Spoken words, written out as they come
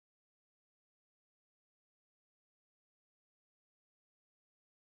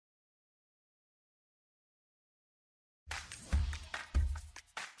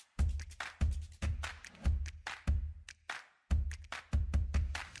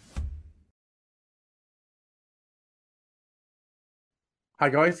Hi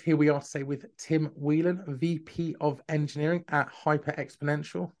guys, here we are today with Tim Whelan, VP of Engineering at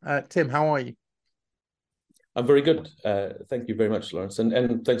Hyperexponential. Tim, how are you? I'm very good. Thank you very much, Lawrence.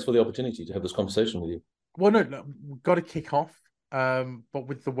 And thanks for the opportunity to have this conversation with you. Well, no, look, we've got to kick off, but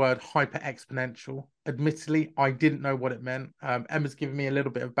with the word hyperexponential. Admittedly, I didn't know what it meant. Emma's given me a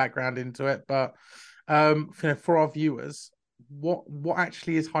little bit of background into it, but for our viewers, what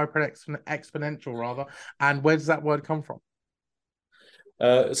actually is hyperexponential rather, and where does that word come from?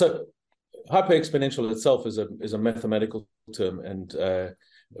 So hyperexponential itself is a mathematical term and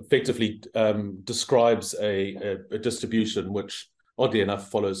effectively describes a distribution which, oddly enough,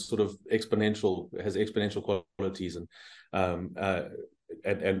 follows sort of exponential, has exponential qualities and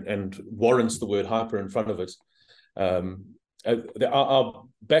warrants the word hyper in front of it. Our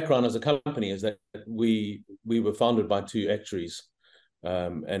background as a company is that we were founded by two actuaries,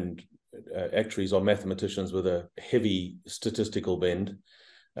 and actuaries are mathematicians with a heavy statistical bend.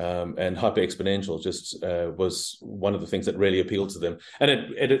 And hyperexponential just was one of the things that really appealed to them, and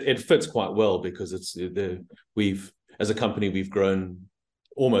it fits quite well because we've as a company we've grown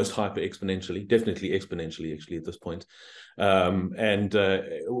almost hyper exponentially, definitely exponentially actually at this point, and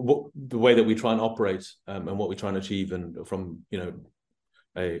the way that we try and operate and what we try and achieve, and from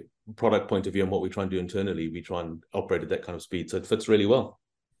a product point of view and what we try and do internally, we try and operate at that kind of speed, so it fits really well.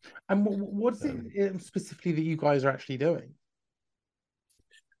 And what is it specifically that you guys are actually doing?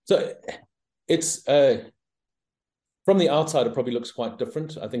 So it's from the outside, it probably looks quite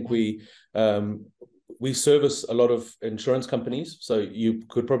different. I think we service a lot of insurance companies, so you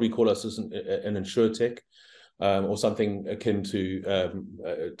could probably call us as an insurtech, or something akin to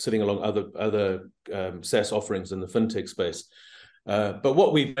sitting along other SaaS offerings in the fintech space. But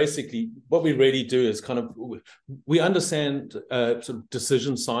what we really do is we understand sort of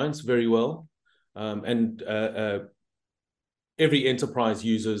decision science very well, and every enterprise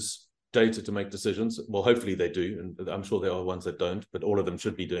uses data to make decisions. Well, hopefully they do, and I'm sure there are ones that don't, but all of them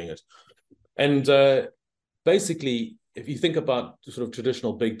should be doing it. And basically, if you think about sort of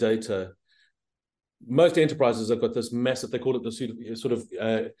traditional big data, most enterprises have got this massive, they call it the sort of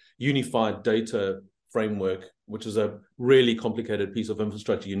unified data framework, which is a really complicated piece of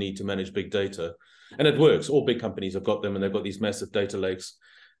infrastructure you need to manage big data. And it works. All big companies have got them, and they've got these massive data lakes.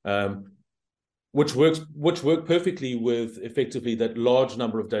 Which work perfectly with effectively that large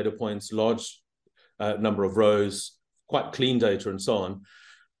number of data points, large number of rows, quite clean data, and so on.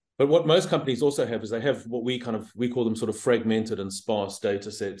 But what most companies also have is they have what we call them sort of fragmented and sparse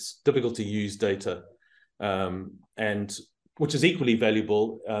data sets, difficult to use data, and which is equally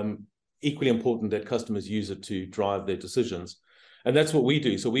valuable, equally important that customers use it to drive their decisions. And that's what we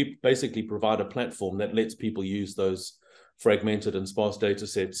do. So we basically provide a platform that lets people use those fragmented and sparse data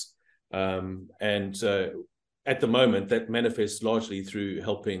sets. At the moment, that manifests largely through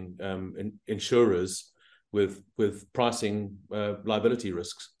helping insurers with pricing liability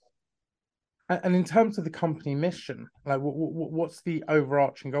risks. And in terms of the company mission, like what's the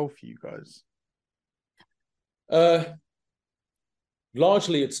overarching goal for you guys?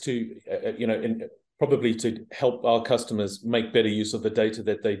 Largely, it's to probably to help our customers make better use of the data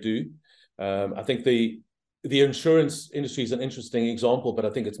that they do. I think the insurance industry is an interesting example, but I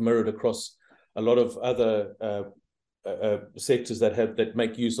think it's mirrored across a lot of other sectors that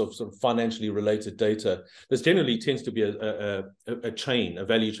make use of sort of financially related data. This generally tends to be a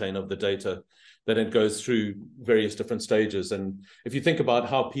value chain of the data that it goes through various different stages. And if you think about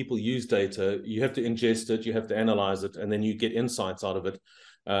how people use data, you have to ingest it, you have to analyze it, and then you get insights out of it.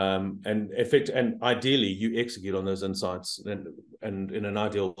 And ideally, you execute on those insights. And in an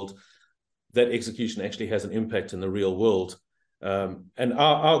ideal world, that execution actually has an impact in the real world. And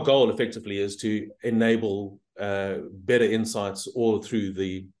our goal effectively is to enable better insights all through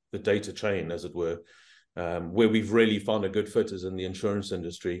the data chain, as it were. Where we've really found a good fit is in the insurance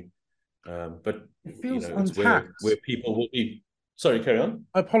industry. But it feels it's untapped. where people will be. Sorry, carry on.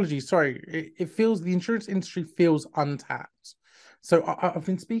 Apologies, sorry. It feels the insurance industry feels untapped. So I've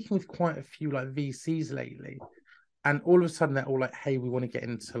been speaking with quite a few like VCs lately, and all of a sudden they're all like, hey, we want to get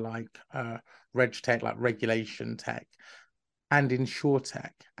into like reg tech, like regulation tech and insure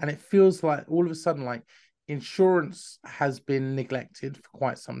tech. And it feels like all of a sudden like insurance has been neglected for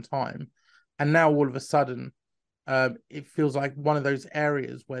quite some time. And now all of a sudden it feels like one of those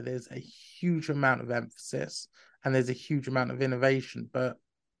areas where there's a huge amount of emphasis and there's a huge amount of innovation. But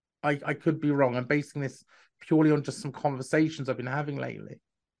I could be wrong. I'm basing this purely on just some conversations I've been having lately.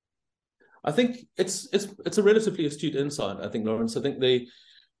 I think it's a relatively astute insight. I think, Lawrence. I think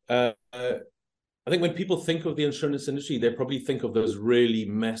when people think of the insurance industry, they probably think of those really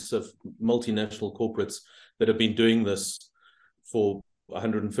massive multinational corporates that have been doing this for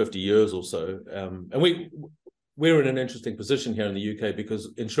 150 years or so. And we're in an interesting position here in the UK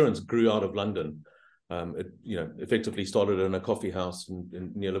because insurance grew out of London. It effectively started in a coffee house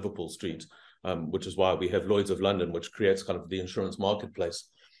near Liverpool Street, which is why we have Lloyd's of London, which creates kind of the insurance marketplace.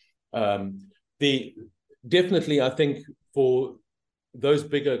 Definitely, I think for those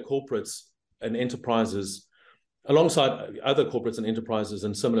bigger corporates and enterprises, alongside other corporates and enterprises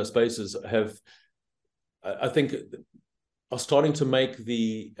in similar spaces, I think, are starting to make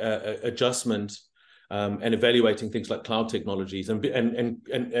the adjustment and evaluating things like cloud technologies and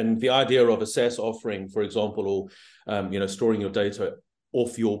the idea of a SaaS offering, for example, or storing your data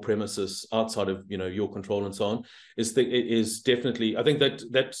off your premises outside of your control and so on, is definitely, I think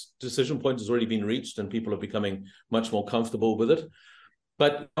that decision point has already been reached and people are becoming much more comfortable with it.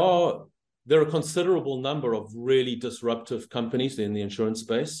 But there are a considerable number of really disruptive companies in the insurance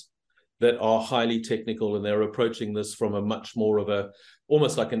space that are highly technical, and they're approaching this from a much more of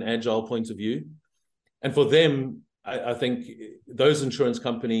almost like an agile point of view. And for them, I think those insurance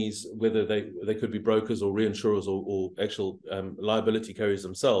companies, whether they could be brokers or reinsurers or actual liability carriers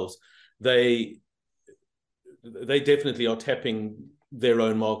themselves, they definitely are tapping their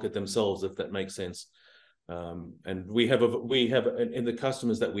own market themselves, if that makes sense. And we have in the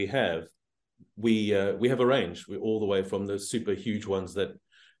customers that we have a range. We're all the way from the super huge ones that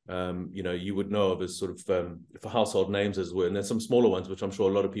you would know of as sort of for household names, as it were, and there's some smaller ones which I'm sure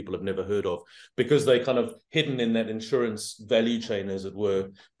a lot of people have never heard of because they kind of hidden in that insurance value chain, as it were.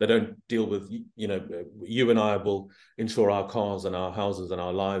 They don't deal with you and I will insure our cars and our houses and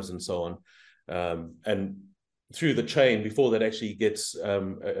our lives and so on, and through the chain, before that actually gets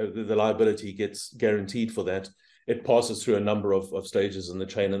the liability gets guaranteed for that, it passes through a number of stages in the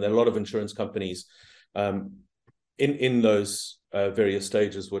chain, and there are a lot of insurance companies in those various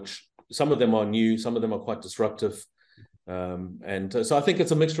stages, which some of them are new, some of them are quite disruptive, and so I think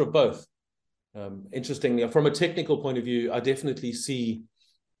it's a mixture of both. Interestingly, from a technical point of view, I definitely see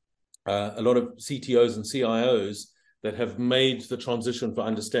a lot of CTOs and CIOs that have made the transition for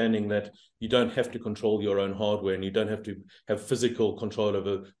understanding that you don't have to control your own hardware and you don't have to have physical control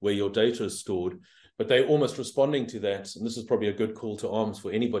over where your data is stored, but they're almost responding to that. And this is probably a good call to arms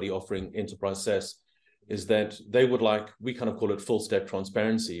for anybody offering enterprise SaaS, is that they would we kind of call it full stack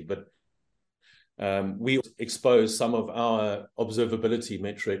transparency, but we expose some of our observability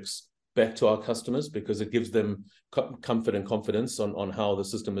metrics back to our customers because it gives them comfort and confidence on how the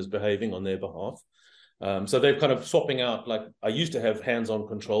system is behaving on their behalf. So they're kind of swapping out, like I used to have hands-on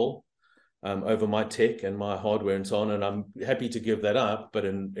control over my tech and my hardware and so on, and I'm happy to give that up, but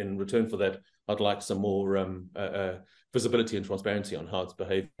in return for that, I'd like some more visibility and transparency on how it's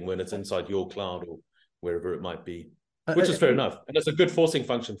behaving when it's inside your cloud or wherever it might be, which is fair enough. And it's a good forcing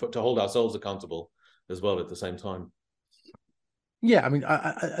function to hold ourselves accountable as well at the same time. Yeah, I mean,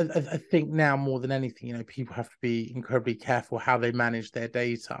 I think now more than anything, people have to be incredibly careful how they manage their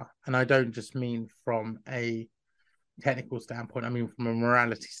data. And I don't just mean from a technical standpoint, I mean from a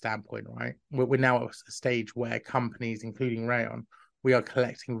morality standpoint, right? We're now at a stage where companies, including Raion, we are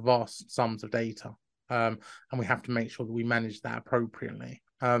collecting vast sums of data. And we have to make sure that we manage that appropriately.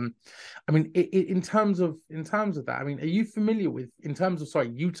 I mean, in terms of that, I mean, are you familiar with, in terms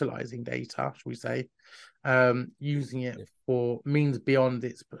of, utilizing data, should we say, using it for means beyond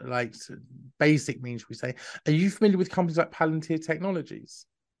its basic means, should we say? Are you familiar with companies like Palantir Technologies?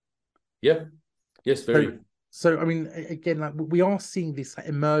 Yeah. Yes, very. So I mean, again, we are seeing this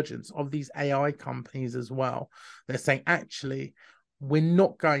emergence of these AI companies as well. They're saying, actually, we're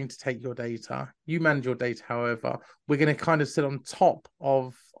not going to take your data. You manage your data, however, we're going to kind of sit on top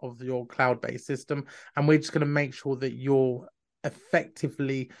of your cloud-based system, and we're just going to make sure that you're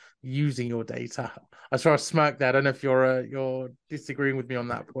effectively using your data. I saw a smirk there. I don't know if you're disagreeing with me on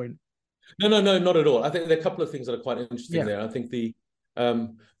that point. No, not at all. I think there are a couple of things that are quite interesting there. I think the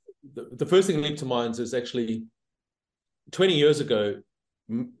first thing that leaps to mind is actually 20 years ago,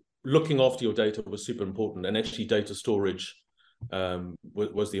 looking after your data was super important, and actually data storage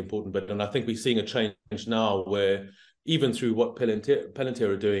was the important bit. And I think we're seeing a change now where even through what Palantir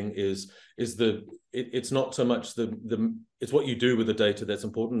are doing it's not so much it's what you do with the data that's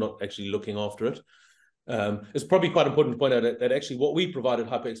important, not actually looking after it. It's probably quite important to point out that actually what we provide at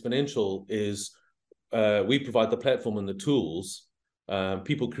Hyperexponential is we provide the platform and the tools.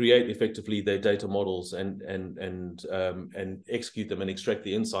 People create effectively their data models and execute them and extract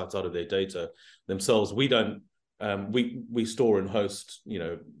the insights out of their data themselves. We don't. We store and host,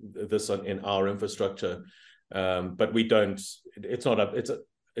 this in our infrastructure, but we don't. It's not up.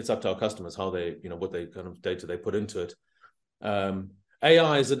 It's up to our customers how they, what they kind of data they put into it.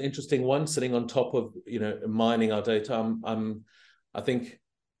 AI is an interesting one, sitting on top of, mining our data. I think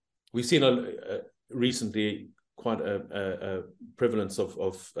we've seen recently quite a prevalence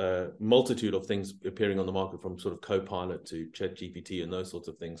of multitude of things appearing on the market, from sort of Copilot to ChatGPT and those sorts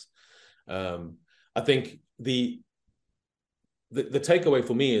of things. I think the takeaway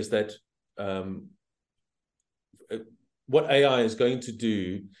for me is that what AI is going to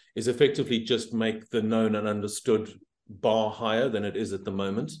do is effectively just make the known and understood bar higher than it is at the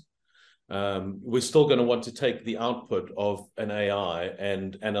moment. We're still going to want to take the output of an AI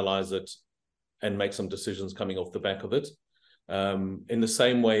and analyze it and make some decisions coming off the back of it. In the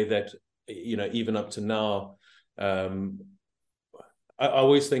same way that, even up to now, I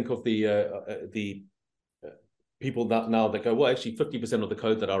always think of the people that go, well, actually 50% of the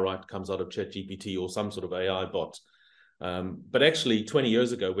code that I write comes out of ChatGPT or some sort of AI bot. But actually 20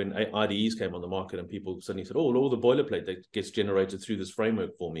 years ago, when IDEs came on the market and people suddenly said, oh, all the boilerplate that gets generated through this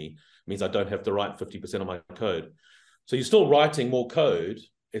framework for me means I don't have to write 50% of my code. So you're still writing more code.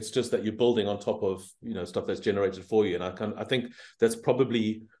 It's just that you're building on top of, stuff that's generated for you. And I think that's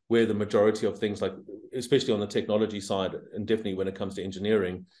probably where the majority of things, like especially on the technology side, and definitely when it comes to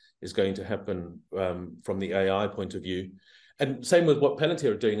engineering, is going to happen from the AI point of view. And same with what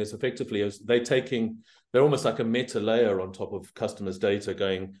Palantir are doing is effectively is they're almost like a meta layer on top of customers' data,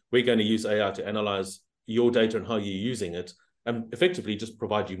 going, we're going to use AI to analyze your data and how you're using it, and effectively just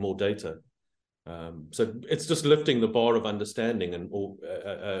provide you more data. So it's just lifting the bar of understanding and,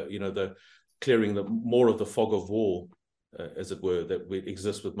 the clearing more of the fog of war, as it were, that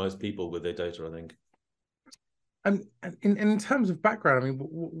exists with most people with their data, I think. And in terms of background, I mean,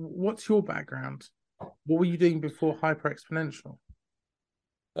 what's your background? What were you doing before hyperexponential?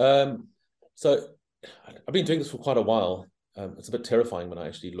 So I've been doing this for quite a while. It's a bit terrifying when I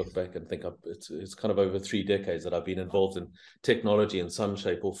actually look back and think it's kind of over 3 decades that I've been involved in technology in some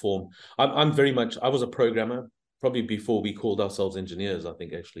shape or form. I'm very much, I was a programmer probably before we called ourselves engineers, I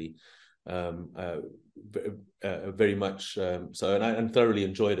think, actually. Very much so, and thoroughly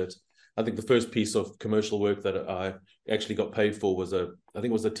enjoyed it. I think the first piece of commercial work that I actually got paid for was I think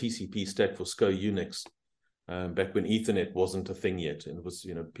it was a TCP stack for SCO Unix, back when Ethernet wasn't a thing yet, and it was,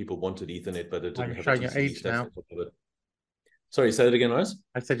 people wanted Ethernet, but it didn't have a TCP stack on top of it. Sorry, say that again, Rose?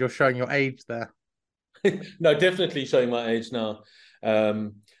 I said you're showing your age there. No, definitely showing my age now.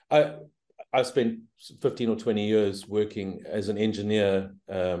 I spent 15 or 20 years working as an engineer,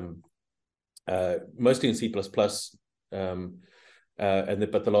 mostly in C++, but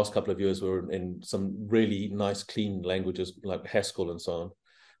the last couple of years were in some really nice, clean languages like Haskell and so on,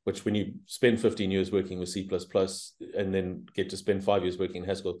 which when you spend 15 years working with C++ and then get to spend 5 years working in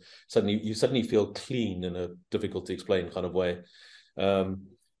Haskell, you suddenly feel clean in a difficult to explain kind of way. I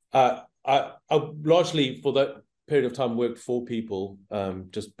largely, for that period of time, worked for people,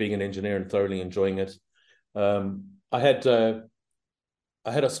 just being an engineer and thoroughly enjoying it. I had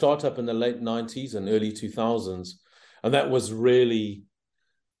a startup in the late 90s and early 2000s, and that was really,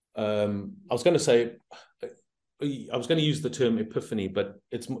 I was going to use the term epiphany, but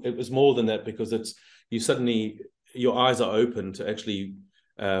it was more than that, because your eyes are open to actually,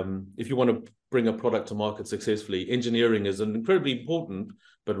 if you want to bring a product to market successfully, engineering is an incredibly important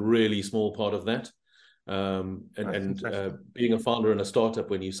but really small part of that. Being a founder in a startup,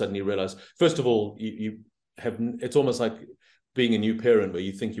 when you suddenly realize, first of all, it's almost like being a new parent where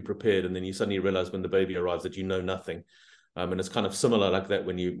you think you're prepared, and then you suddenly realize when the baby arrives that you know nothing. And it's kind of similar like that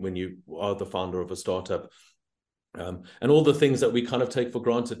when you are the founder of a startup. And all the things that we kind of take for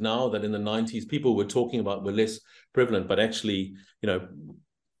granted now that in the 90s people were talking about were less prevalent, but actually,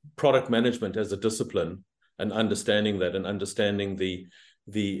 product management as a discipline, and understanding that, and understanding the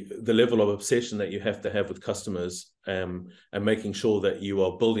level of obsession that you have to have with customers, and making sure that you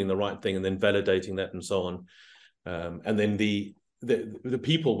are building the right thing and then validating that and so on. And then the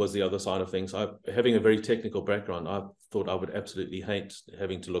people was the other side of things. Having a very technical background, I thought I would absolutely hate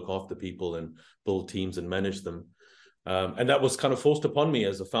having to look after people and build teams and manage them. And that was kind of forced upon me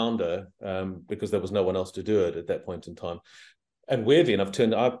as a founder, because there was no one else to do it at that point in time. And weirdly enough,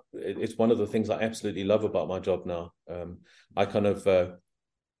 it's one of the things I absolutely love about my job now.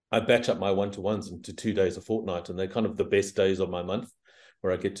 I batch up my one-to-ones into 2 days a fortnight, and they're kind of the best days of my month,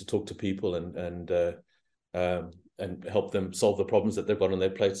 where I get to talk to people and help them solve the problems that they've got on their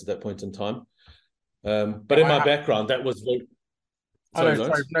plates at that point in time. But in my background, that was very... Sorry,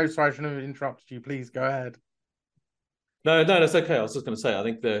 I shouldn't have interrupted you. Please go ahead. No, that's okay. I was just going to say, I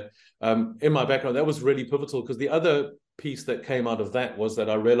think in my background, that was really pivotal, because the other piece that came out of that was that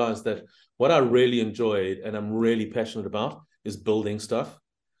I realized that what I really enjoyed and I'm really passionate about is building stuff.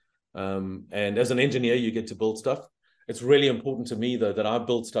 And as an engineer, you get to build stuff. It's really important to me, though, that I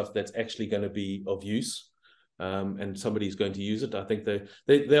build stuff that's actually going to be of use. and somebody's going to use it. I think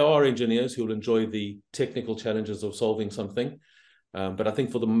there are engineers who will enjoy the technical challenges of solving something. But I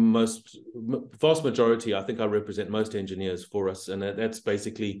think for the vast majority, I think I represent most engineers for us. And that's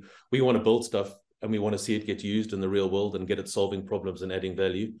basically, we want to build stuff and we want to see it get used in the real world and get it solving problems and adding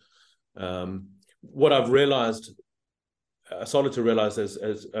value. What I've realized, I started to realize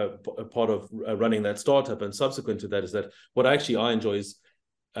as a part of running that startup and subsequent to that, is that what actually I enjoy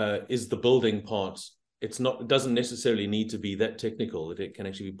is the building part. It doesn't necessarily need to be that technical. It can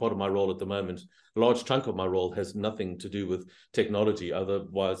actually be part of my role at the moment. A large chunk of my role has nothing to do with technology,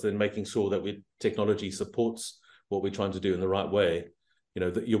 otherwise than making sure that technology supports what we're trying to do in the right way.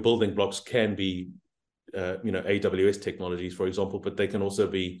 Your building blocks can be, AWS technologies, for example, but they can also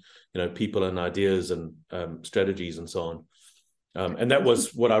be, people and ideas and strategies and so on. And that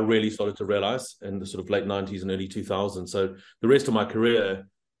was what I really started to realize in the sort of late 90s and early 2000s. So the rest of my career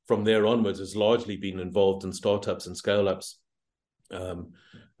from there onwards has largely been involved in startups and scale-ups,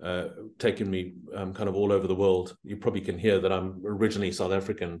 taken me kind of all over the world. You probably can hear that I'm originally South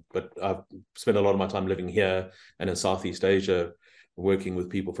African, but I've spent a lot of my time living here and in Southeast Asia, working with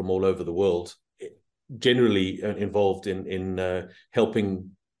people from all over the world, generally involved in helping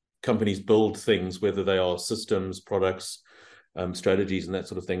companies build things, whether they are systems, products, strategies, and that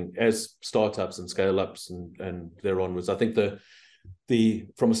sort of thing, as startups and scale-ups and there onwards. I think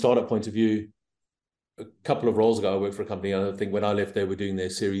from a startup point of view, a couple of roles ago, I worked for a company. I think when I left, they were doing their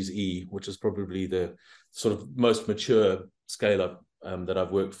Series E, which is probably the sort of most mature scale-up that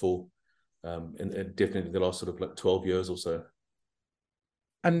I've worked for, and definitely the last sort of like 12 years or so.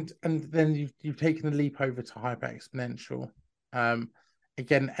 And then you've taken a leap over to hyperexponential,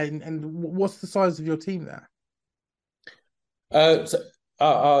 again. And what's the size of your team there?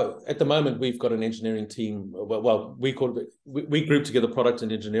 At the moment, we've got an engineering team. Well, we group together product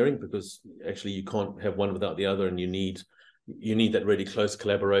and engineering, because actually you can't have one without the other, and you need that really close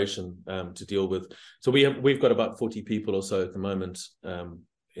collaboration to deal with. So we've got about 40 people or so at the moment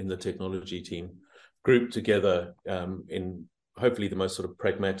in the technology team, grouped together in hopefully the most sort of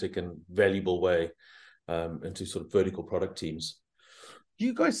pragmatic and valuable way into sort of vertical product teams. Do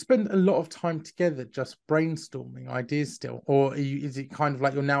you guys spend a lot of time together just brainstorming ideas still? Or is it kind of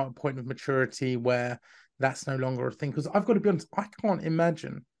like you're now at a point of maturity where that's no longer a thing? Because I've got to be honest, I can't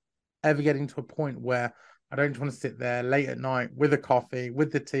imagine ever getting to a point where I don't want to sit there late at night with a coffee,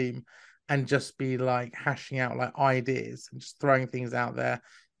 with the team, and just be like hashing out like ideas and just throwing things out there,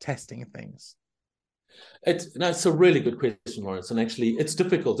 testing things. It's a really good question, Lawrence. And actually, it's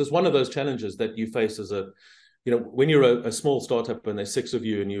difficult. It's one of those challenges that you face as when you're a small startup and there's 6 of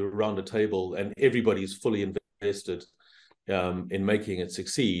you and you're around a table and everybody's fully invested in making it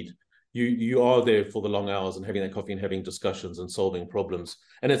succeed, you are there for the long hours and having that coffee and having discussions and solving problems.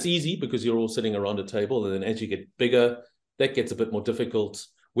 And it's easy because you're all sitting around a table. And then as you get bigger, that gets a bit more difficult.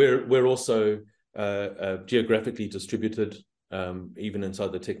 We're also geographically distributed, even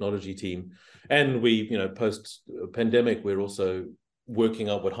inside the technology team. And we, post-pandemic, we're also working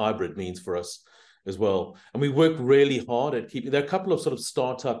out what hybrid means for us as well. And we work really hard at there are a couple of sort of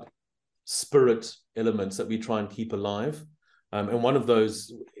startup spirit elements that we try and keep alive. And one of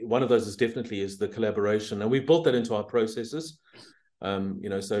those is definitely the collaboration. And we've built that into our processes.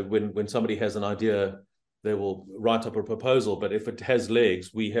 So when somebody has an idea, they will write up a proposal, but if it has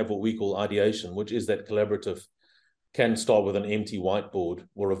legs, we have what we call ideation, which is that collaborative, can start with an empty whiteboard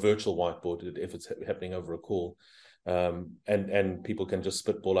or a virtual whiteboard if it's happening over a call. And people can just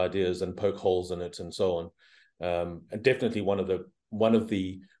spitball ideas and poke holes in it and so on. And definitely one of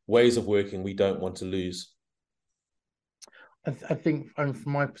the ways of working we don't want to lose. I think, from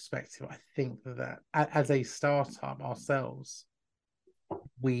my perspective, I think that as a startup ourselves,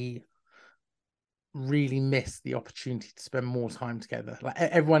 we really missed the opportunity to spend more time together. Like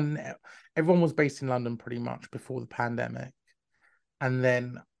everyone was based in London pretty much before the pandemic, and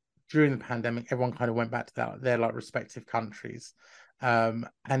then during the pandemic, everyone kind of went back to their like respective countries, and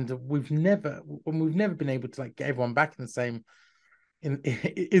we've never been able to like get everyone back in the same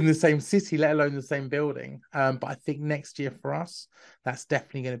in the same city, let alone the same building. But I think next year for us, that's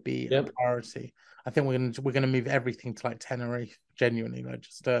definitely going to be a priority. I think we're gonna move everything to like Tenerife, genuinely, like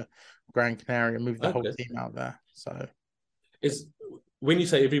just Gran Canaria, move the whole team out there. So, when you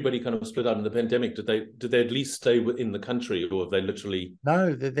say everybody kind of split out in the pandemic, did they at least stay in the country, or have they literally?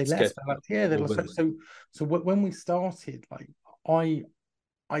 No, they left. They left. So when we started, like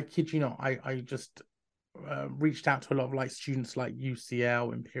I kid you not, I just reached out to a lot of like students like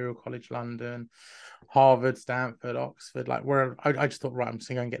UCL, Imperial College London, Harvard, Stanford, Oxford, like where I just thought, right, I'm just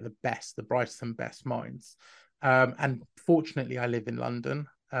gonna go and get the brightest and best minds. And fortunately, I live in London,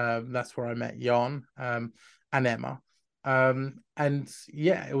 That's where I met Jan and Emma. And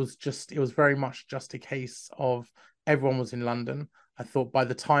yeah, it was very much just a case of everyone was in London. I thought by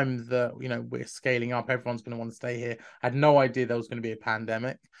the time that we're scaling up, everyone's going to want to stay here. I had no idea there was going to be a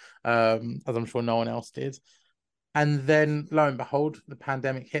pandemic, as I'm sure no one else did. And then lo and behold, the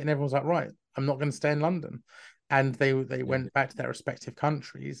pandemic hit, and everyone's like, right, I'm not going to stay in London. And they went back to their respective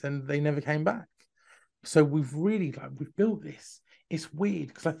countries, and they never came back. So we've built this. It's weird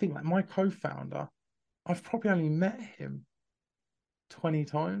because I think like my co-founder, I've probably only met him 20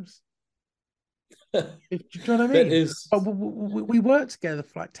 times. Do you know what I mean? That is, but we work together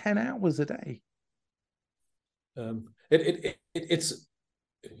for like 10 hours a day. It's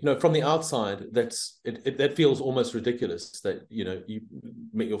from the outside, that feels almost ridiculous that you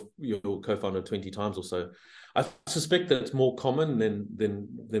met your co-founder 20 times or so. I suspect that it's more common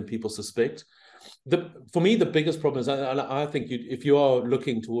than people suspect. For me, the biggest problem is I think if you are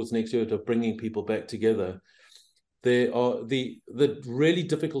looking towards next year to bringing people back together, there are the really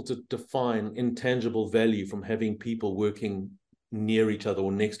difficult to define intangible value from having people working near each other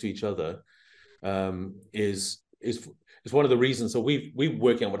or next to each other is one of the reasons. So we're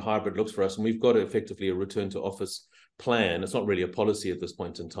working on what hybrid looks for us, and we've got effectively a return to office plan. It's not really a policy at this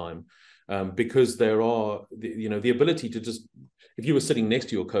point in time, because there are the ability to just, if you were sitting next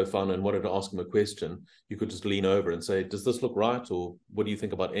to your co-founder and wanted to ask him a question, you could just lean over and say, does this look right? Or what do you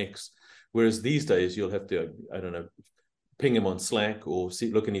think about X? Whereas these days you'll have to, I don't know, ping him on Slack or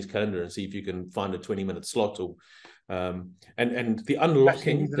look in his calendar and see if you can find a 20-minute slot, or and the unlocking.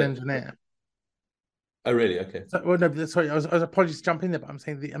 Actually, he's an engineer. Oh, really? Okay. So, well, no, sorry, I was apologies to jump in there, but I'm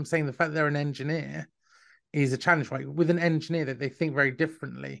saying the fact they're an engineer is a challenge, right? With an engineer, that they think very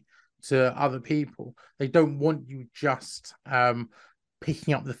differently to other people. They don't want you just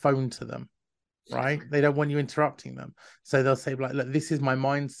picking up the phone to them, right? They don't want you interrupting them. So they'll say, like, look, this is my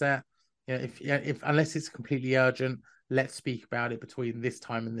mindset. If unless it's completely urgent, let's speak about it between this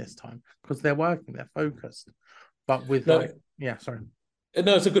time and this time, because they're working, they're focused. But with sorry.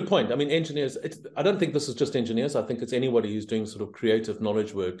 No, it's a good point. I mean, engineers, I don't think this is just engineers. I think it's anybody who's doing sort of creative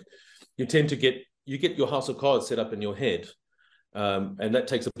knowledge work. You tend to get your house of cards set up in your head, and that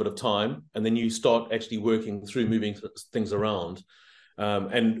takes a bit of time. And then you start actually working through moving things around.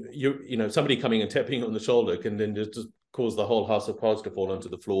 And somebody coming and tapping on the shoulder can then just cause the whole house of cards to fall onto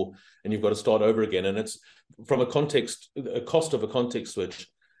the floor, and you've got to start over again. And it's from a cost of a context switch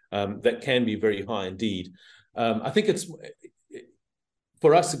that can be very high indeed. I think it's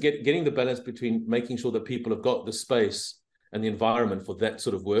for us getting the balance between making sure that people have got the space and the environment for that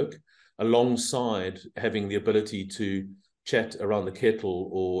sort of work, alongside having the ability to chat around the kettle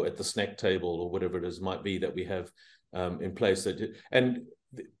or at the snack table or whatever it is might be that we have in place. And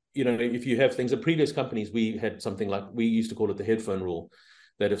if you have things in previous companies, we had something like, we used to call it the headphone rule,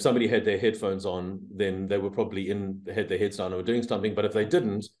 that if somebody had their headphones on, then they were probably had their heads down or were doing something. But if they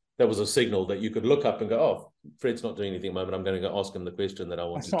didn't, that was a signal that you could look up and go, oh, Fred's not doing anything at the moment, I'm going to go ask him the question that I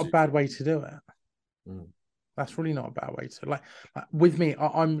wanted to. That's not a bad way to do it. That's really not a bad way to, like with me,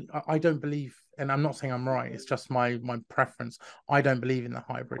 I don't believe, and I'm not saying I'm right, it's just my preference. I don't believe in the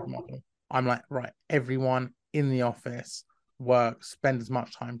hybrid model. I'm like, right, everyone in the office work, spend as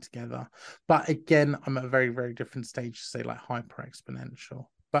much time together. But again, I'm at a very, very different stage to say like hyper-exponential.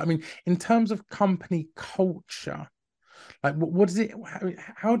 But I mean, in terms of company culture, like what is it?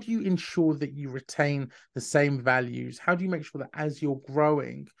 How do you ensure that you retain the same values? How do you make sure that as you're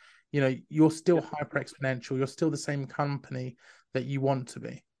growing, you're still hyper-exponential, you're still the same company that you want to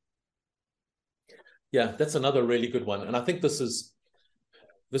be? Yeah, that's another really good one. And I think this is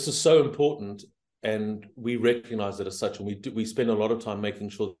so important, and we recognize it as such, and we spend a lot of time making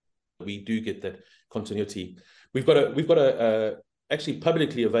sure that we do get that continuity. We've got a actually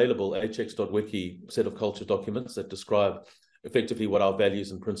publicly available hx.wiki set of culture documents that describe effectively what our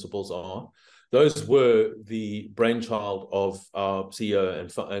values and principles are. Those were the brainchild of our CEO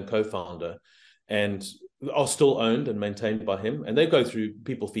and co-founder, and are still owned and maintained by him. And they go through,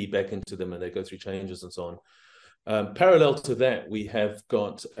 people feedback into them, and they go through changes and so on. Parallel to that, we have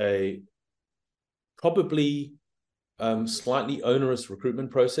got a probably slightly onerous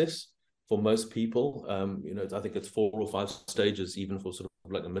recruitment process for most people. I think it's 4 or 5 stages, even for sort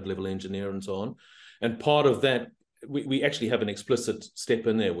of like a mid-level engineer and so on. And part of that, we actually have an explicit step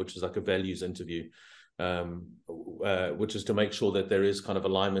in there, which is like a values interview, which is to make sure that there is kind of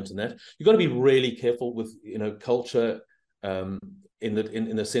alignment in that. You've got to be really careful with culture, in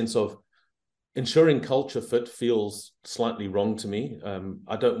the sense of ensuring culture fit feels slightly wrong to me.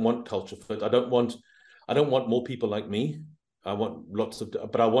 I don't want culture fit. I don't want more people like me. I want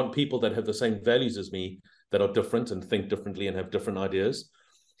but I want people that have the same values as me, that are different and think differently and have different ideas.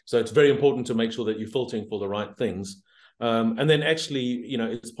 So it's very important to make sure that you're filtering for the right things. And then actually,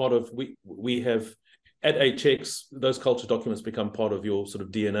 it's part of, we have at HX, those culture documents become part of your sort of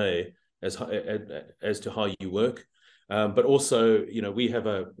DNA as to how you work. But also, we have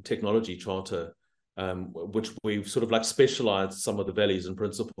a technology charter, which we've sort of like specialized some of the values and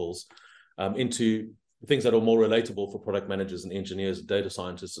principles into things that are more relatable for product managers and engineers and data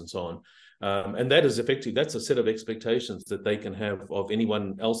scientists and so on. And that is effectively, that's a set of expectations that they can have of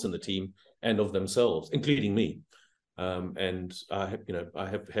anyone else in the team and of themselves, including me. And I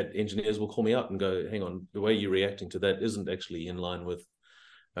have had engineers will call me up and go, hang on, the way you're reacting to that isn't actually in line with,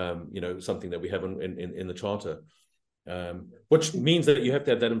 something that we have in the charter, which means that you have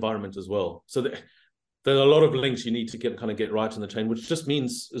to have that environment as well. So there are a lot of links you need to get right in the chain, which just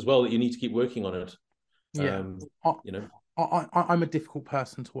means as well that you need to keep working on it. Yeah. I'm a difficult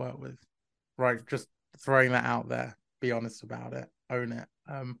person to work with, right? Just throwing that out there, be honest about it, own it.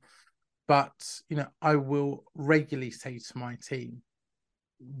 But I will regularly say to my team,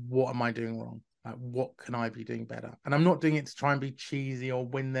 what am I doing wrong? Like, what can I be doing better? And I'm not doing it to try and be cheesy or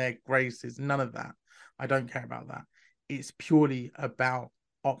win their graces. None of that. I don't care about that. It's purely about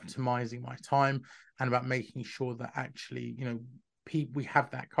optimizing my time and about making sure that actually, we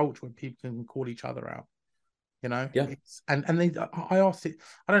have that culture where people can call each other out. Yeah. I asked it.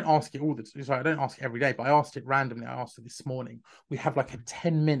 I don't ask it all the time. Sorry, I don't ask it every day, but I asked it randomly. I asked it this morning. We have like a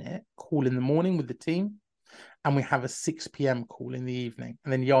 10-minute call in the morning with the team, and we have a 6 p.m. call in the evening.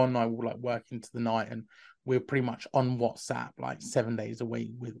 And then Jan and I will like work into the night, and we're pretty much on WhatsApp like 7 days a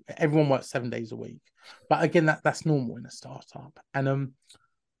week. With everyone works 7 days a week, but again, that's normal in a startup. And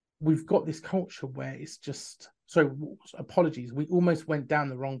we've got this culture where it's just apologies. We almost went down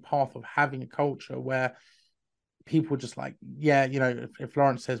the wrong path of having a culture where people just like, yeah, if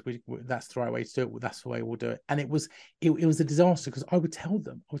Lawrence says that's the right way to do it, well, that's the way we'll do it. And it was a disaster because I would tell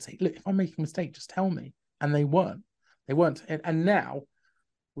them, I would say, look, if I'm making a mistake, just tell me. And they weren't. And now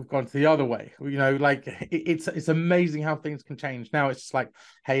we've gone to the other way. It's amazing how things can change. Now it's just like,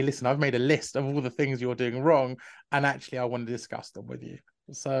 hey, listen, I've made a list of all the things you're doing wrong, and actually I want to discuss them with you.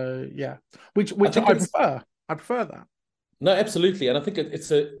 So yeah, which I prefer. I prefer that. No, absolutely. And I think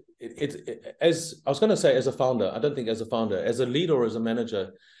it's as I was going to say, as a founder, I don't think as a founder, as a leader or as a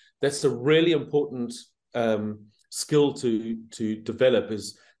manager, that's a really important skill to develop,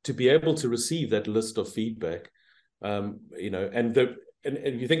 is to be able to receive that list of feedback. And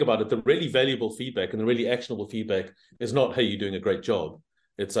if you think about it, the really valuable feedback and the really actionable feedback is not, hey, you're doing a great job.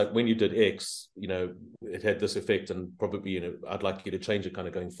 It's like, when you did X, it had this effect, and probably, I'd like you to change it kind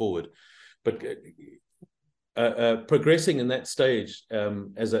of going forward. But progressing in that stage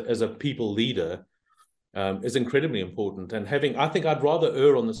as a people leader is incredibly important. And I think I'd rather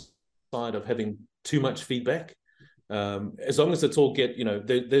err on the side of having too much feedback, as long as it's all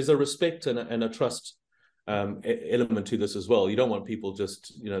there's a respect and a trust element to this as well. You don't want people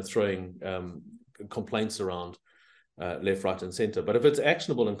just throwing complaints around left, right, and center. But if it's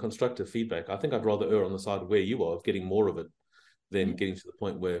actionable and constructive feedback, I think I'd rather err on the side of where you are, of getting more of it, than getting to the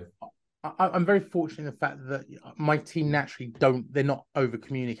point where. I'm very fortunate in the fact that my team naturally they're not over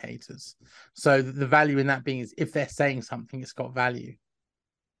communicators. So the value in that being is, if they're saying something, it's got value.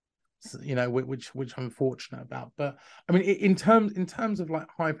 So, which I'm fortunate about. But I mean, in terms of like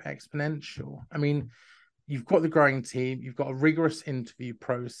hyper exponential, I mean, you've got the growing team, you've got a rigorous interview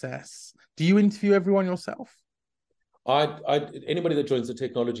process. Do you interview everyone yourself? Anybody that joins the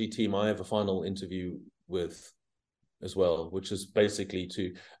technology team, I have a final interview with as well, which is basically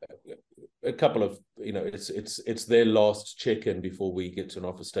to a couple of, it's their last check-in before we get to an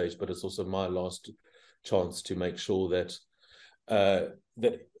offer stage, but it's also my last chance to make sure that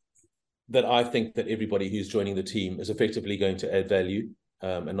that I think that everybody who's joining the team is effectively going to add value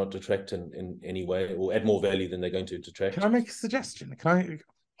and not detract in any way, or add more value than they're going to detract. Can I make a suggestion? Because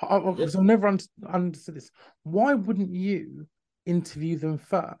I've never understood this. Why wouldn't you interview them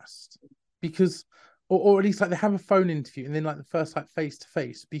first? Because or at least like they have a phone interview and then like the first like face to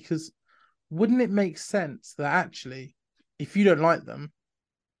face, because wouldn't it make sense that actually, if you don't like them,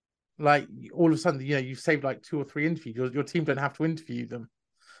 like all of a sudden, you've saved like 2 or 3 interviews. Your team don't have to interview them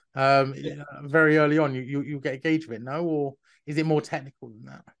very early on. You'll get a gauge of it, no? Or is it more technical than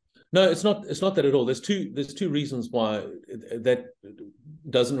that? No, it's not that at all. There's two reasons why that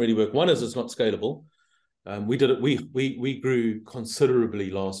doesn't really work. One is it's not scalable. We grew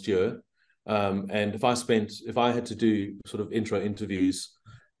considerably last year. And if I had to do sort of intro interviews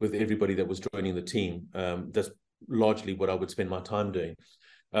with everybody that was joining the team, that's largely what I would spend my time doing.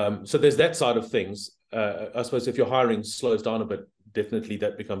 So there's that side of things. I suppose if your hiring slows down a bit, definitely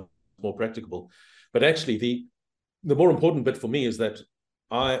that becomes more practicable. But actually, the more important bit for me is that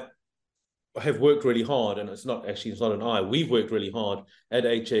I have worked really hard, and it's not an I. We've worked really hard at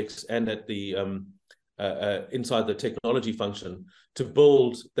HX and at the inside the technology function to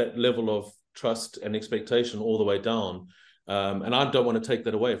build that level of trust and expectation all the way down. And I don't want to take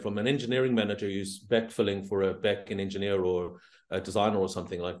that away from an engineering manager who's backfilling for a back-end engineer or a designer or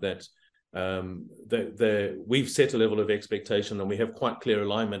something like that. We've set a level of expectation, and we have quite clear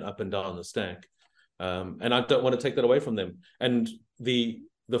alignment up and down the stack. And I don't want to take that away from them. And the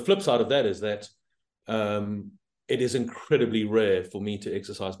flip side of that is that it is incredibly rare for me to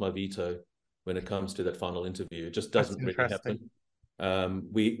exercise my veto when it comes to that final interview. It just doesn't really happen.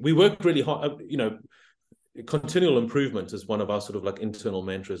 We work really hard. Continual improvement is one of our sort of like internal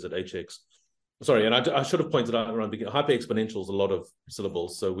mantras at HX. Sorry, and I should have pointed out around the beginning, hyperexponential is a lot of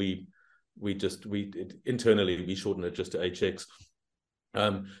syllables, so we internally we shorten it just to HX.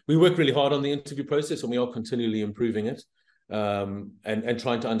 We work really hard on the interview process, and we are continually improving it, and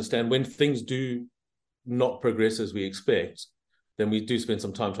trying to understand when things do not progress as we expect. Then we do spend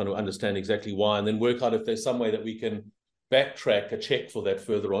some time trying to understand exactly why, and then work out if there's some way that we can backtrack a check for that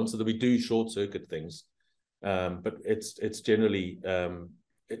further on, so that we do short circuit things. But it's generally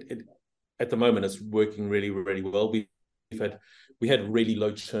at the moment it's working really, really well. We had really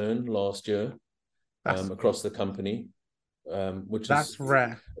low churn last year across the company, which that's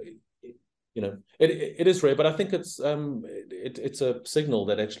rare. It is rare, but I think it's a signal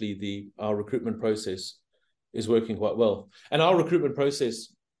that actually our recruitment process is working quite well. And our recruitment process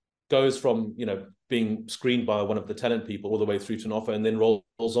goes from being screened by one of the talent people all the way through to an offer, and then rolls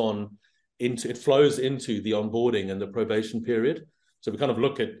on it flows into the onboarding and the probation period. So we kind of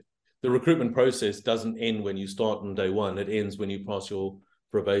look at the recruitment process doesn't end when you start on day one. It ends when you pass your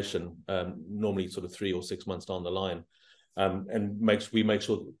probation, normally sort of 3 or 6 months down the line. And we make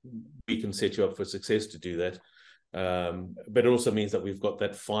sure we can set you up for success to do that. But it also means that we've got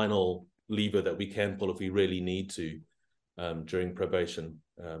that final lever that we can pull if we really need to during probation,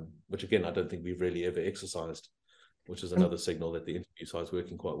 which again, I don't think we've really ever exercised, which is another signal that the interview side is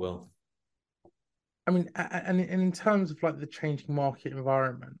working quite well. I mean, and in terms of like the changing market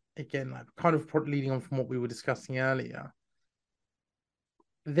environment, again, like kind of leading on from what we were discussing earlier,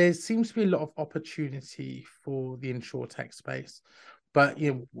 there seems to be a lot of opportunity for the insurtech space, but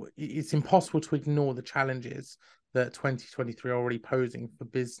it's impossible to ignore the challenges that 2023 are already posing for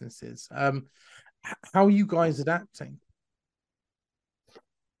businesses. How are you guys adapting?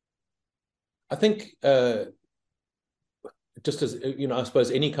 I think just as I suppose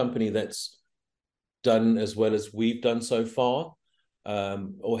any company that's done as well as we've done so far,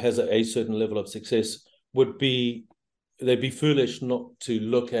 or has a certain level of success, they'd be foolish not to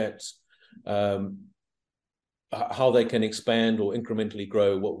look at how they can expand or incrementally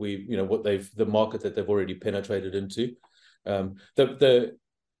grow the market that they've already penetrated into. The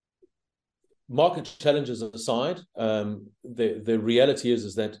market challenges aside, the reality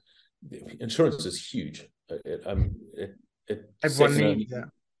is that insurance is huge. Everyone needs it.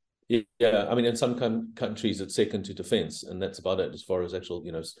 Yeah, I mean, in some countries it's second to defense, and that's about it as far as actual,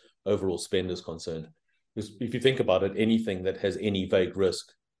 overall spend is concerned. Because if you think about it, anything that has any vague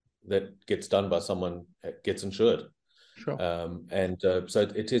risk that gets done by someone gets insured. Sure. So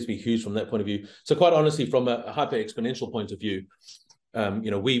it tends to be huge from that point of view. So quite honestly, from a hyper exponential point of view,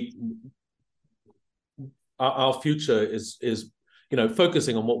 our future is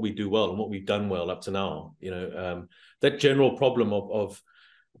focusing on what we do well and what we've done well up to now. That general problem of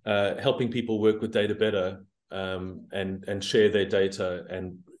helping people work with data better, and share their data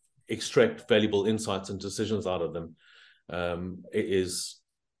and extract valuable insights and decisions out of them. It is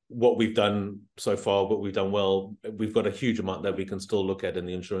what we've done so far, what we've done well. We've got a huge amount that we can still look at in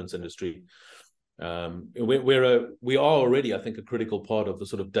the insurance industry. We are already, I think, a critical part of the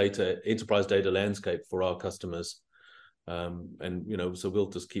sort of enterprise data landscape for our customers. So we'll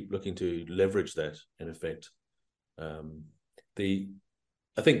just keep looking to leverage that in effect.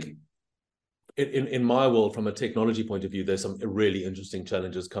 I think in my world, from a technology point of view, there's some really interesting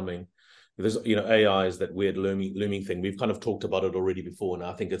challenges coming. There's, AI is that weird looming thing. We've kind of talked about it already before, and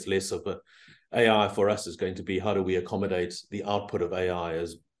I think it's less of AI for us is going to be how do we accommodate the output of AI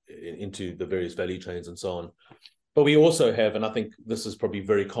into the various value chains and so on. But we also have, and I think this is probably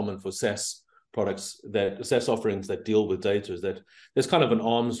very common for SaaS offerings that deal with data, is that there's kind of an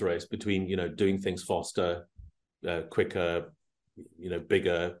arms race between, doing things faster, quicker,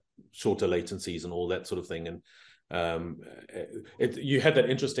 bigger, shorter latencies and all that sort of thing. And you had that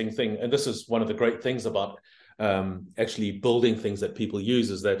interesting thing, and this is one of the great things about actually building things that people use,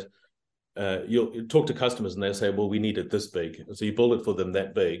 is that you'll talk to customers and they'll say, well, we need it this big. So you build it for them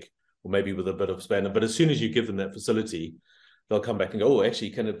that big, or maybe with a bit of span. But as soon as you give them that facility, they'll come back and go, oh, actually,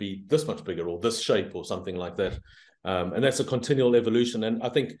 can it be this much bigger or this shape or something like that? And that's a continual evolution. And I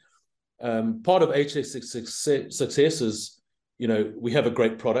think part of HS's success is, we have a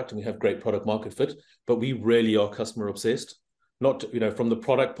great product and we have great product market fit, but we really are customer obsessed. Not, from the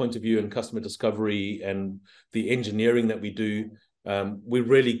product point of view and customer discovery and the engineering that we do. We're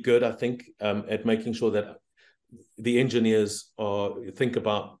really good, I think, at making sure that the engineers think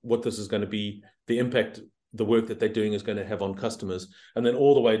about what this is going to be, the impact the work that they're doing is going to have on customers, and then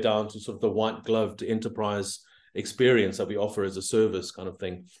all the way down to sort of the white gloved enterprise experience that we offer as a service kind of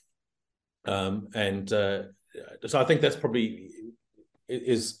thing. So I think that's probably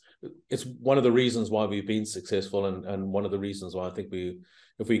it's one of the reasons why we've been successful, and one of the reasons why I think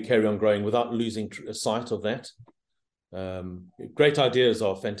if we carry on growing without losing sight of that. Great ideas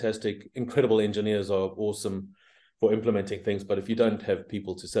are fantastic. Incredible engineers are awesome for implementing things, but if you don't have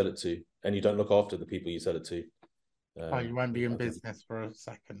people to sell it to, and you don't look after the people you sell it to, you won't be in business for a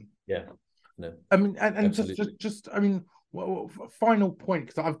second. Yeah, no. I mean, and just I mean, final point,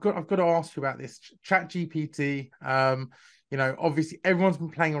 because I've got to ask you about this ChatGPT. Obviously everyone's been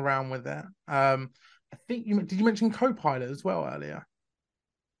playing around with it. I think did you mention Copilot as well earlier?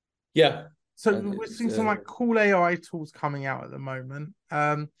 Yeah. So we're seeing some like cool AI tools coming out at the moment.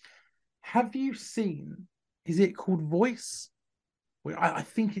 Have you seen? Is it called Voice? I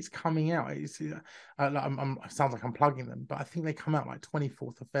think it's coming out. It's it sounds like I'm plugging them, but I think they come out like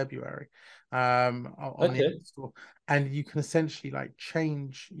 24th of February on the App Store, and you can essentially like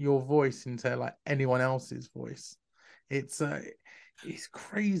change your voice into like anyone else's voice. It's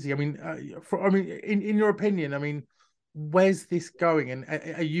crazy. I mean, in your opinion, I mean, where's this going? And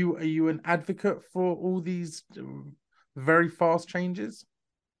are you an advocate for all these very fast changes?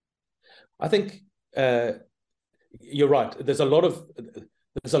 I think you're right. There's a lot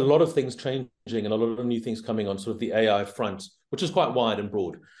of things changing and a lot of new things coming on sort of the AI front, which is quite wide and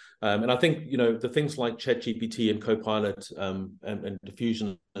broad. And I think, the things like ChatGPT and Copilot and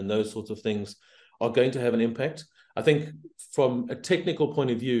Diffusion and those sorts of things are going to have an impact. I think from a technical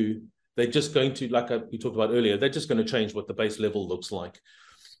point of view, they're just going to, like we talked about earlier, they're just going to change what the base level looks like.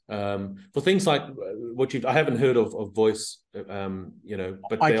 For things like I haven't heard of Voice, but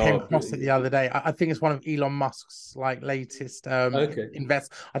I came across it the other day. I think it's one of Elon Musk's like latest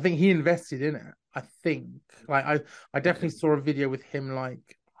invest. I think he invested in it. I think I definitely saw a video with him.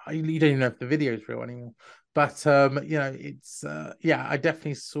 Like you don't even know if the video is real anymore, but it's I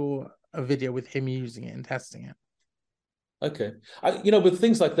definitely saw a video with him using it and testing it. Okay, with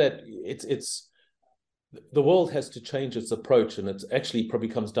things like that, it's the world has to change its approach, and it's actually probably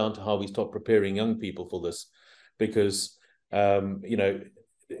comes down to how we start preparing young people for this, because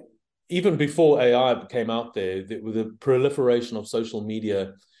even before AI came out there, with the proliferation of social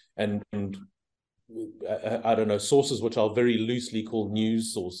media and I don't know, sources which are very loosely called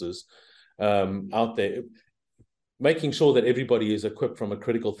news sources out there, making sure that everybody is equipped from a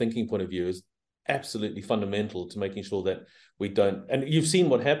critical thinking point of view is absolutely fundamental to making sure that we don't. And you've seen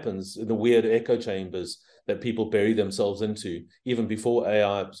what happens in the weird echo chambers that people bury themselves into, even before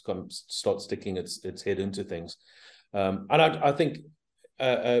AI starts sticking its head into things. And I think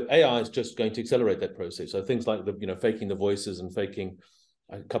AI is just going to accelerate that process. So things like faking the voices and faking.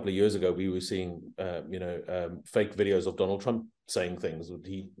 A couple of years ago, we were seeing fake videos of Donald Trump saying things that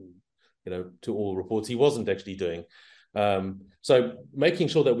he, to all reports, he wasn't actually doing. So making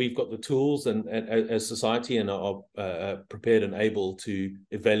sure that we've got the tools and as society and are prepared and able to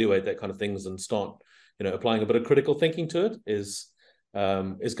evaluate that kind of things and start applying a bit of critical thinking to it is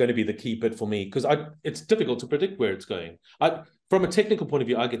going to be the key bit for me, because it's difficult to predict where it's going. From a technical point of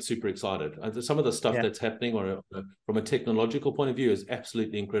view, I get super excited. Some of the stuff that's happening from a technological point of view is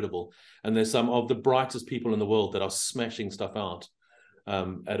absolutely incredible, and there's some of the brightest people in the world that are smashing stuff out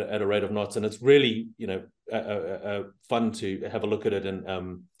at a rate of knots, and it's really fun to have a look at it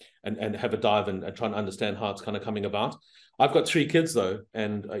and have a dive and try and understand how it's kind of coming about. I've got 3 kids though,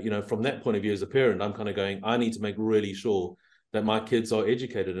 and from that point of view as a parent, I'm kind of going, I need to make really sure that my kids are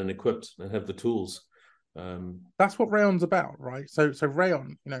educated and equipped and have the tools. That's what Raion's about, right? So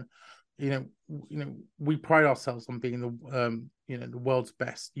Raion, we pride ourselves on being the world's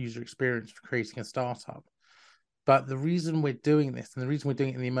best user experience for creating a startup. But the reason we're doing this, and the reason we're doing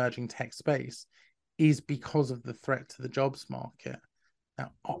it in the emerging tech space, is because of the threat to the jobs market.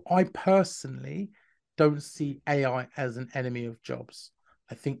 Now, I personally don't see AI as an enemy of jobs.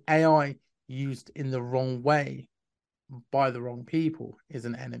 I think AI used in the wrong way by the wrong people is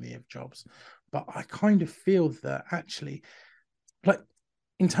an enemy of jobs. But I kind of feel that actually, like,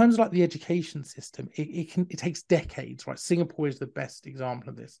 in terms of like the education system, it takes decades, right? Singapore is the best example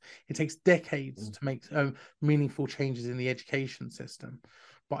of this. It takes decades to make meaningful changes in the education system.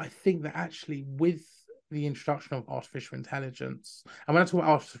 But I think that actually with the introduction of artificial intelligence, and when I talk about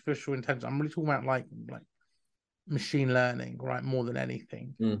artificial intelligence, I'm really talking about like machine learning, right? More than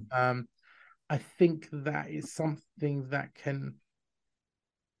anything. I think that is something that can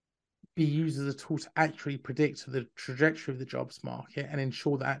be used as a tool to actually predict the trajectory of the jobs market and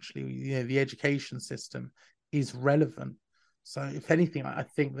ensure that actually, you know, the education system is relevant. So if anything, I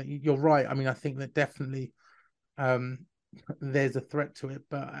think that you're right. I mean, I think that definitely there's a threat to it,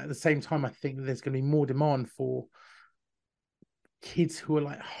 but at the same time, I think that there's going to be more demand for kids who are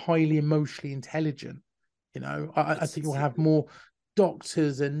like highly emotionally intelligent. You know, I think we'll have more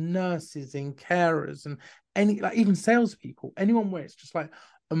doctors and nurses and carers and like even salespeople, anyone where it's just like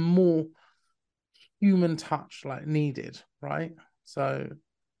a more human touch like needed, right? So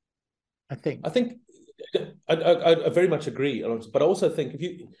I think I very much agree, but I also think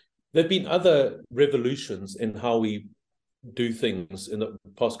there've been other revolutions in how we do things in the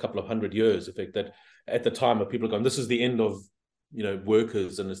past couple of 100 years. I think that at the time of people are going, this is the end of, you know,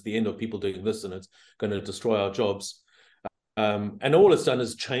 workers, and it's the end of people doing this, and it's going to destroy our jobs. And all it's done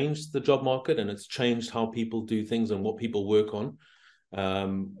is changed the job market, and it's changed how people do things and what people work on.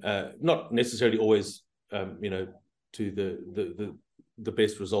 Not necessarily always, you know, to the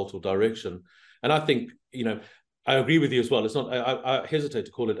best result or direction. And I think, you know, I agree with you as well. It's not. I hesitate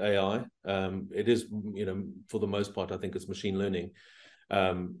to call it AI. It is, you know, for the most part, I think it's machine learning,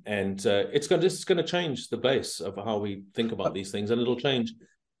 and it's going to change the base of how we think about these things, and it'll change.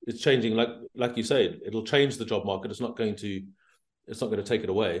 It's changing, like you said, it'll change the job market. It's not going to take it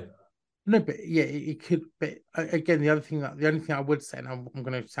away. No, but yeah, it could. But again, the only thing I would say, and I'm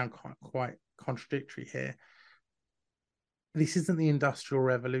going to sound quite contradictory here. This isn't the Industrial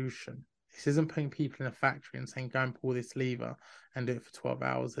Revolution. This isn't putting people in a factory and saying, go and pull this lever and do it for 12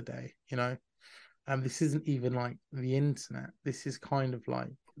 hours a day, you know? This isn't even like the internet. This is kind of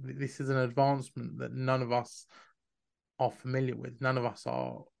like, this is an advancement that none of us are familiar with. None of us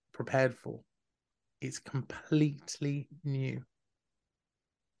are prepared for. It's completely new.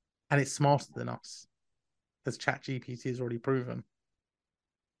 And it's smarter than us, as ChatGPT has already proven.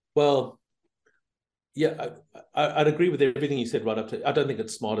 Well, yeah, I'd agree with everything you said right up to. I don't think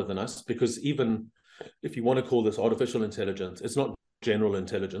it's smarter than us, because even if you want to call this artificial intelligence, it's not general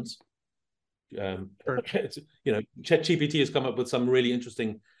intelligence. You know, ChatGPT has come up with some really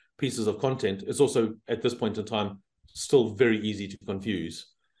interesting pieces of content. It's also, at this point in time, still very easy to confuse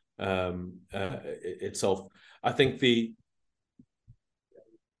itself. I think the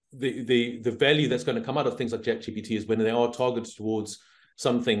value that's going to come out of things like ChatGPT is when they are targeted towards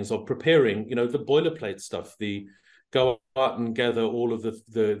some things, of preparing, you know, the boilerplate stuff, the go out and gather all of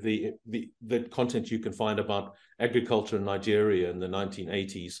the content you can find about agriculture in Nigeria in the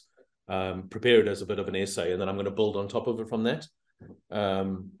 1980s, prepare it as a bit of an essay, and then I'm going to build on top of it from that.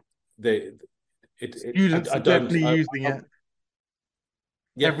 Students are definitely using it.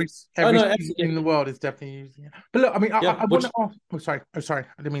 Yeah. Every student in the world is definitely using it. But look, I mean, I want to ask. Oh, sorry.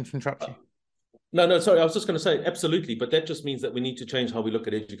 I didn't mean to interrupt you. No, sorry. I was just going to say, absolutely. But that just means that we need to change how we look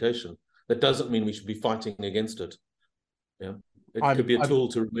at education. That doesn't mean we should be fighting against it. Yeah, it could be a tool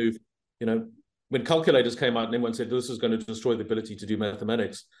to remove, you know, when calculators came out and everyone said this is going to destroy the ability to do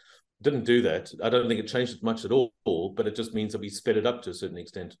mathematics, didn't do that. I don't think it changed it much at all, but it just means that we sped it up to a certain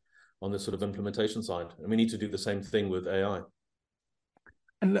extent on the sort of implementation side. And we need to do the same thing with AI.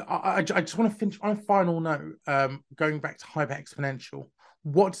 And look, I just want to finish on a final note, going back to hyperexponential.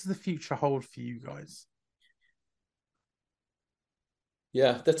 What does the future hold for you guys?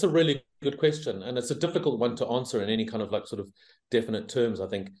 Yeah, that's a really good question. And it's a difficult one to answer in any kind of like sort of definite terms, I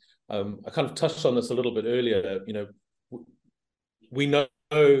think. I kind of touched on this a little bit earlier. You know, we know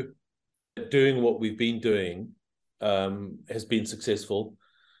that doing what we've been doing has been successful.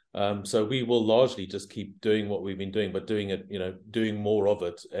 So we will largely just keep doing what we've been doing, but doing it, you know, doing more of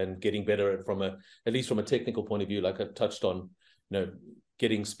it and getting better at at least from a technical point of view, like I touched on, you know,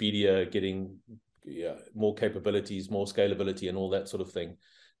 getting speedier, getting more capabilities, more scalability, and all that sort of thing.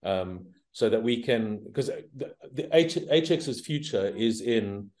 So that we can, because the HX's future is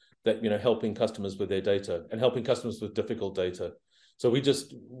in that, you know, helping customers with their data and helping customers with difficult data. So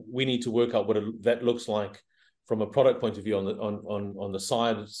we need to work out what that looks like from a product point of view on the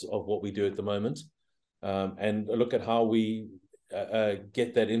sides of what we do at the moment, and look at how we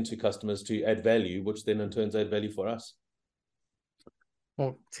get that into customers to add value, which then in turn add value for us.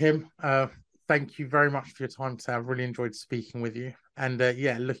 Well, Tim, thank you very much for your time today. I've really enjoyed speaking with you, and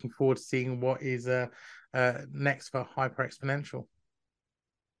looking forward to seeing what is next for hyperexponential.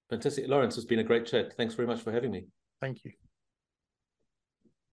 Fantastic. Lawrence, it's been a great chat. Thanks very much for having me. Thank you.